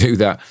you're going to do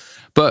that.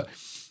 But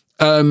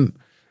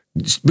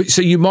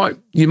so you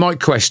might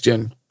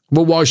question,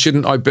 well, why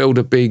shouldn't I build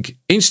a big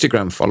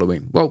Instagram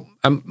following? Well,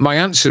 my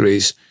answer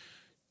is,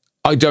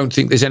 I don't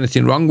think there's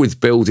anything wrong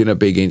with building a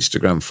big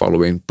Instagram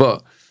following,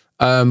 but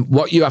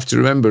what you have to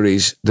remember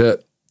is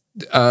that,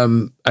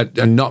 and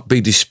not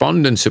be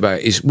despondent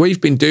about, is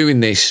we've been doing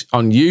this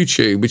on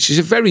YouTube, which is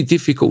a very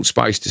difficult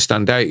space to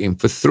stand out in,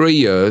 for 3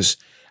 years,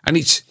 and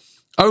it's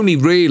only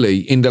really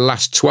in the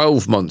last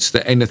 12 months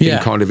that anything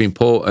kind of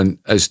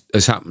important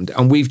has happened.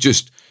 And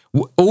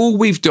all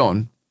we've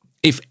done,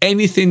 if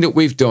anything that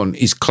we've done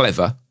is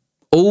clever,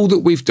 all that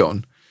we've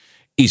done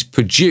is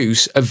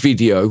produce a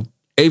video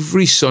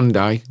every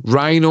Sunday,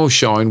 rain or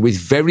shine, with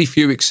very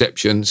few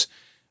exceptions,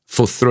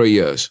 for 3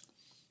 years.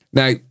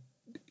 Now,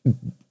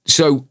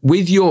 so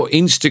with your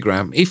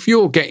Instagram, if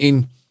you're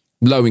getting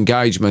low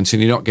engagement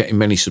and you're not getting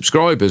many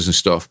subscribers and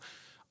stuff,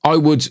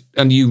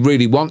 and you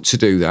really want to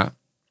do that,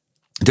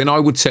 then I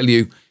would tell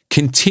you,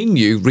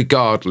 continue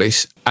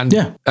regardless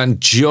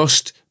and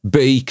just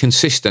be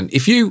consistent.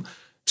 If you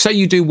say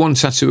you do 1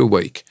 tattoo a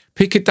week,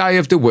 pick a day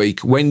of the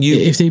week when you...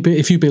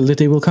 If you build it,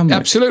 they will come.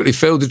 Absolutely.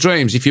 Field of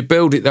dreams. If you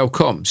build it, they'll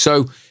come.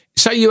 So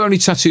say you only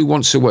tattoo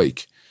once a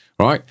week,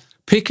 right?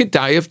 Pick a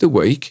day of the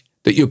week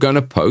that you're going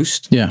to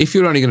post. Yeah. If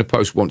you're only going to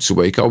post once a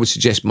week, I would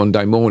suggest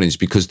Monday mornings,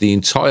 because the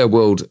entire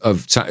world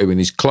of tattooing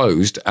is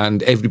closed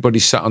and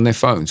everybody's sat on their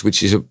phones,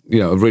 which is a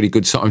really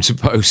good time to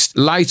post.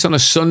 Late on a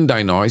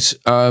Sunday night,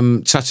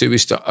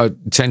 tattooists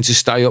tend to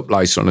stay up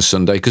later on a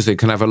Sunday because they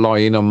can have a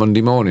lie-in on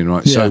Monday morning,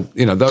 right? Yeah. So,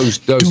 those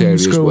doom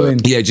areas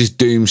scrolling. Just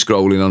doom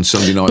scrolling on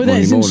Sunday night,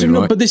 Monday morning,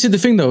 right? But this is the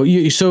thing, though.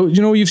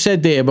 You've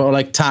said there about,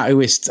 like,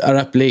 tattooists are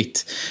up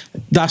late.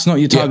 That's not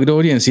your target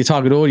audience. Your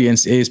target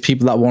audience is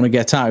people that want to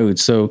get tattooed.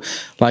 So,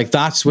 like,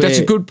 that's where... That's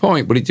a good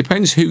point, but it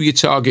depends who your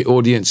target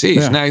audience is.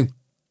 Yeah. Now,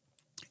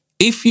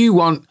 if you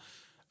want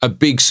a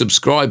big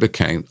subscriber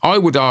count, I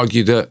would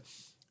argue that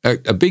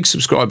a big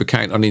subscriber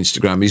count on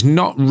Instagram is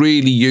not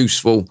really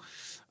useful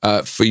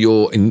for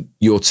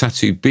your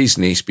tattoo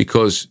business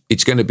because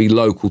it's going to be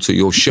local to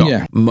your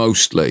shop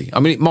mostly. I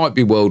mean, it might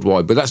be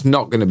worldwide, but that's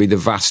not going to be the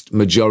vast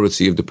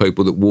majority of the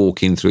people that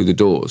walk in through the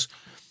doors.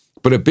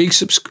 But a big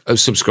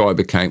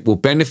subscriber count will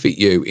benefit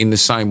you in the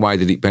same way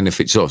that it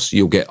benefits us.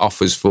 You'll get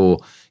offers for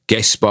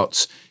guest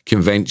spots,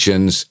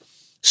 conventions,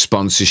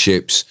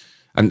 sponsorships.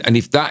 And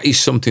if that is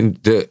something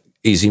that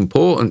is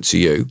important to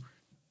you,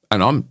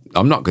 and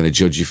I'm not going to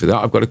judge you for that.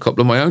 I've got a couple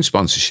of my own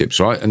sponsorships,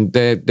 right? And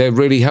they're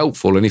really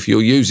helpful. And if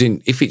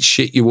it's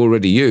shit you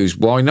already use,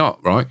 why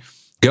not, right?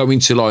 Going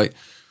to like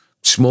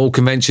small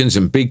conventions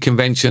and big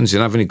conventions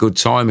and having a good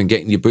time and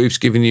getting your booths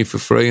given you for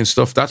free and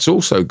stuff, that's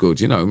also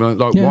good,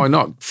 why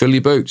not? Fill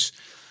your boots.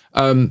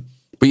 But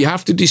you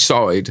have to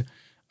decide,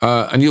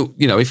 and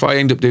if I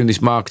end up doing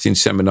this marketing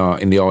seminar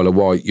in the Isle of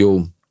Wight,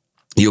 you'll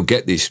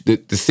get this. The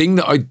thing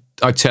that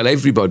I tell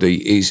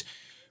everybody is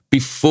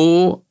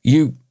before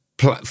you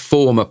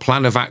form a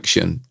plan of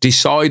action,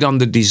 decide on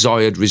the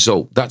desired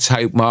result. That's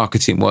how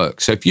marketing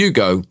works. So if you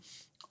go,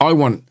 I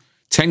want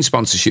 10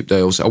 sponsorship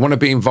deals, I want to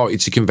be invited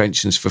to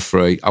conventions for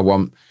free, I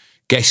want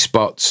guest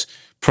spots,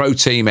 pro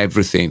team,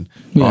 everything,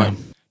 right?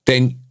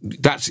 Then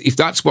if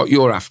that's what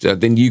you're after,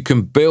 then you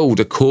can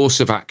build a course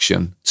of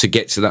action to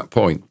get to that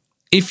point.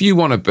 If you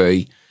want to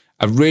be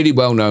a really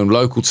well-known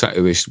local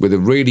tattooist with a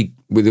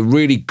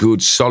really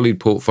good, solid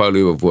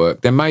portfolio of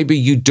work, then maybe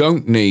you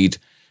don't need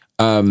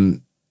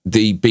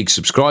the big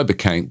subscriber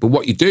count, but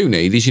what you do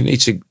need is you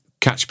need to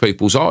catch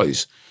people's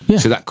eyes.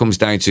 So that comes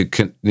down to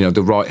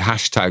the right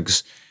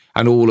hashtags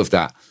and all of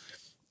that.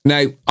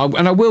 Now,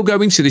 I will go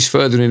into this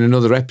further in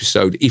another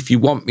episode if you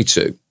want me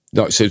to.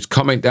 So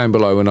comment down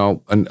below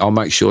and I'll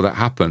make sure that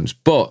happens.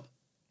 But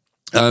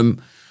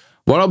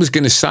what I was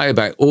going to say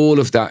about all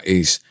of that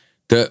is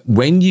that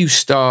when you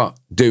start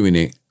doing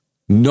it,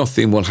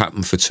 nothing will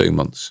happen for 2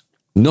 months.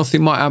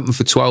 Nothing might happen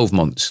for 12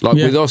 months.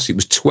 With us, it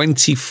was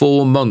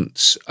 24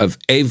 months of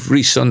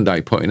every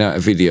Sunday putting out a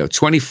video.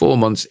 24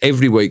 months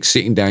every week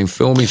sitting down,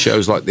 filming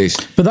shows like this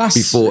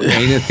before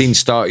anything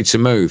started to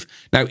move.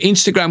 Now,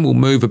 Instagram will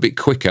move a bit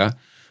quicker,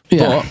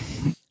 but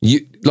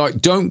you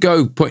don't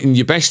go putting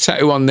your best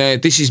tattoo on there.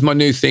 This is my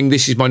new thing.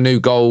 This is my new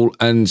goal.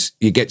 And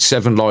you get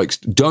 7 likes.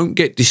 Don't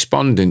get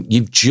despondent.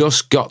 You've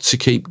just got to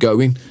keep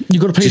going.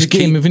 You've got to play the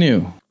game, haven't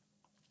you?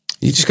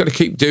 You just got to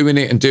keep doing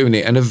it.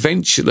 And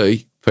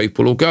eventually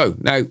people will go.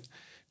 Now,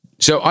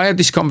 so I had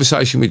this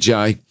conversation with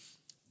Jay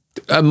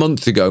a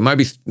month ago,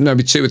 maybe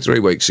 2 or 3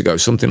 weeks ago,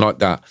 something like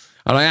that.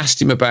 And I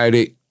asked him about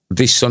it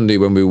this Sunday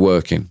when we were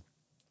working.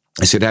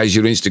 I said, how's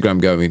your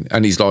Instagram going?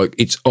 And he's like,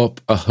 it's up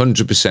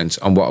 100%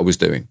 on what I was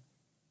doing.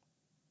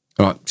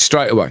 All right,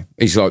 straight away.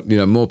 He's like,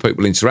 more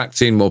people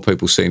interacting, more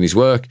people seeing his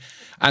work.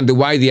 And the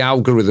way the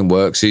algorithm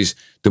works is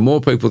the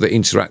more people that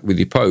interact with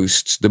your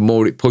posts, the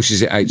more it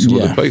pushes it out to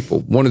other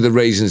people. One of the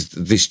reasons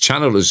this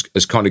channel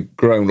has kind of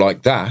grown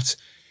like that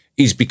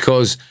is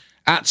because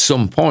at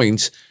some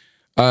point,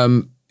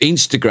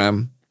 YouTube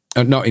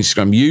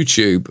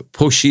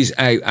pushes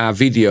out our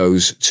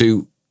videos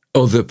to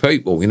other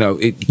people.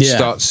 It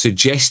starts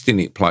suggesting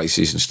it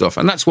places and stuff.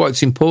 And that's why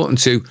it's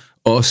important to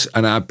us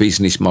and our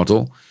business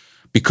model,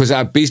 because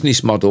our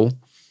business model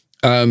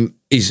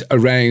is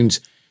around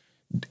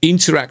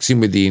interacting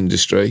with the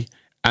industry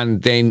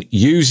and then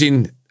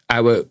using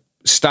our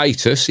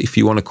status, if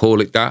you want to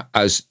call it that,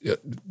 as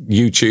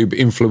YouTube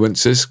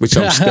influencers, which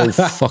I'm still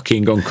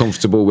fucking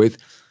uncomfortable with,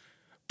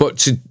 but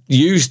to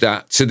use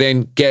that to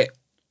then get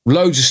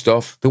loads of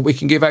stuff that we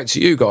can give out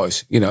to you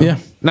guys,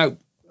 Now,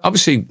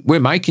 obviously, we're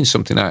making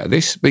something out of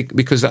this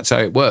because that's how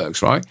it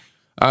works, right?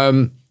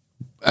 Not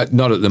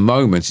at the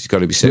moment, it's got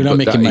to be said. We're not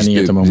making money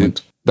at the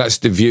moment. That's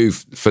the view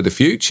for the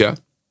future.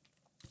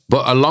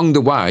 But along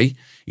the way,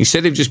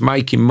 instead of just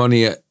making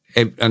money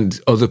and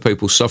other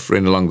people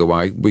suffering along the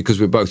way, because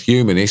we're both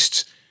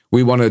humanists,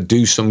 we want to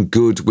do some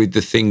good with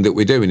the thing that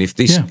we're doing.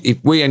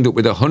 If we end up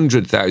with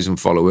 100,000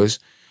 followers,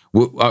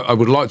 I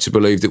would like to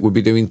believe that we'll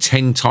be doing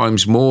 10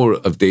 times more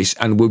of this,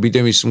 and we'll be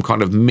doing some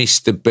kind of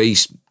Mr.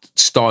 Beast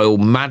style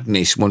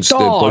madness once the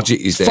budget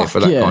is there for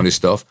that kind of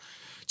stuff.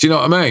 Do you know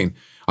what I mean?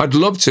 I'd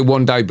love to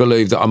one day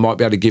believe that I might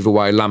be able to give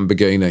away a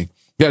Lamborghini.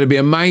 Yeah, it'd be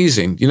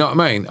amazing. You know what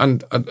I mean?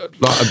 And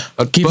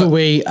give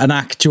away an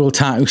actual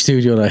tattoo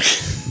studio,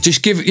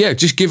 just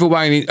give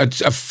away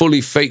a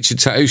fully featured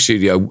tattoo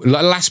studio.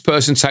 Last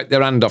person take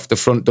their hand off the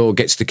front door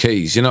gets the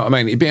keys. You know what I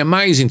mean? It'd be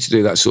amazing to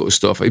do that sort of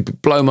stuff.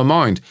 It'd blow my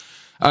mind.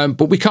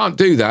 But we can't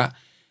do that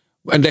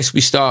unless we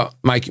start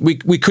making.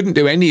 We couldn't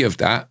do any of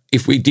that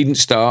if we didn't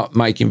start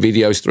making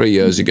videos 3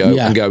 years ago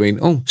and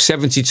going,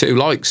 72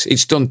 likes.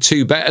 It's done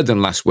 2 better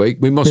than last week.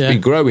 We must be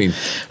growing.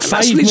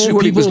 5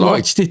 more people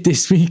watched it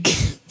this week.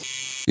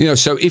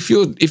 So if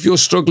you're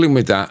struggling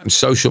with that and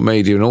social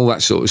media and all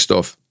that sort of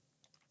stuff,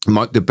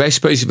 the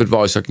best piece of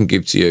advice I can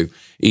give to you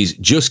is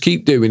just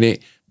keep doing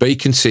it, be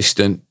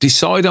consistent,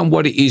 decide on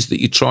what it is that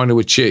you're trying to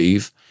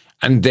achieve,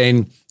 and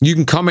then you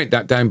can comment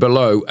that down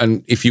below.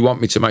 And if you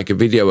want me to make a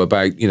video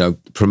about,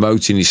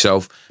 promoting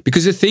yourself,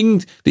 because the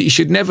thing that you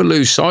should never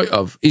lose sight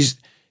of is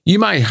You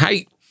may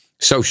hate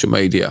social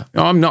media.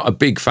 I'm not a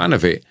big fan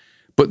of it,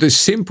 but the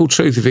simple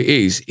truth of it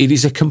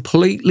is a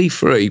completely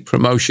free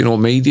promotional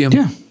medium.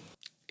 Yeah.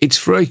 It's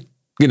free,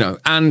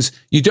 and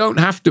you don't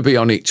have to be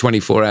on it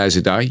 24 hours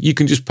a day. You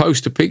can just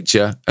post a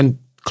picture and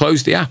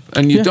close the app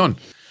and you're done.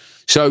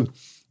 So,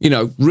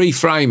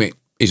 reframe it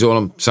is all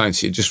I'm saying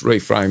to you. Just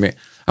reframe it.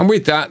 And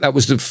with that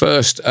was the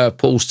first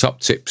Paul's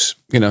top tips.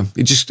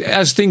 It just,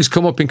 as things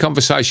come up in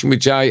conversation with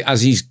Jay,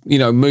 as he's,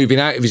 moving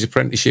out of his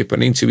apprenticeship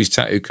and into his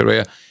tattoo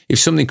career, if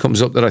something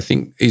comes up that I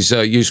think is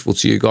useful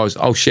to you guys,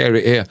 I'll share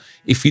it here.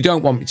 If you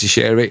don't want me to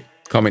share it,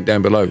 comment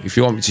down below. If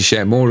you want me to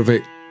share more of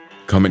it,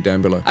 comment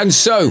down below. And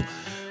so,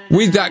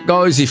 with that,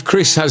 guys, if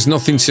Chris has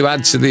nothing to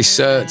add to this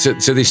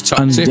to this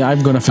top tip,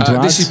 I've got nothing to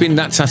add. This has been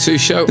That Tattoo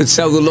Show.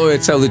 Tell the lawyer,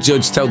 tell the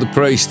judge, tell the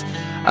priest.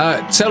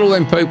 Tell all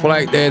them people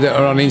out there that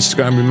are on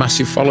Instagram with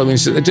massive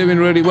followings that they're doing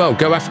really well.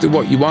 Go after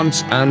what you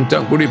want and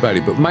don't worry about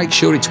it, but make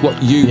sure it's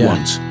what you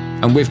want.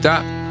 And with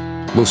that,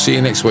 we'll see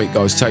you next week,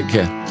 guys. Take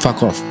care.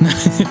 Fuck off.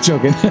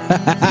 Joking.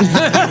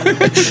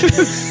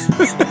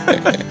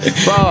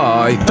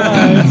 Bye.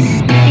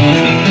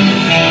 Bye.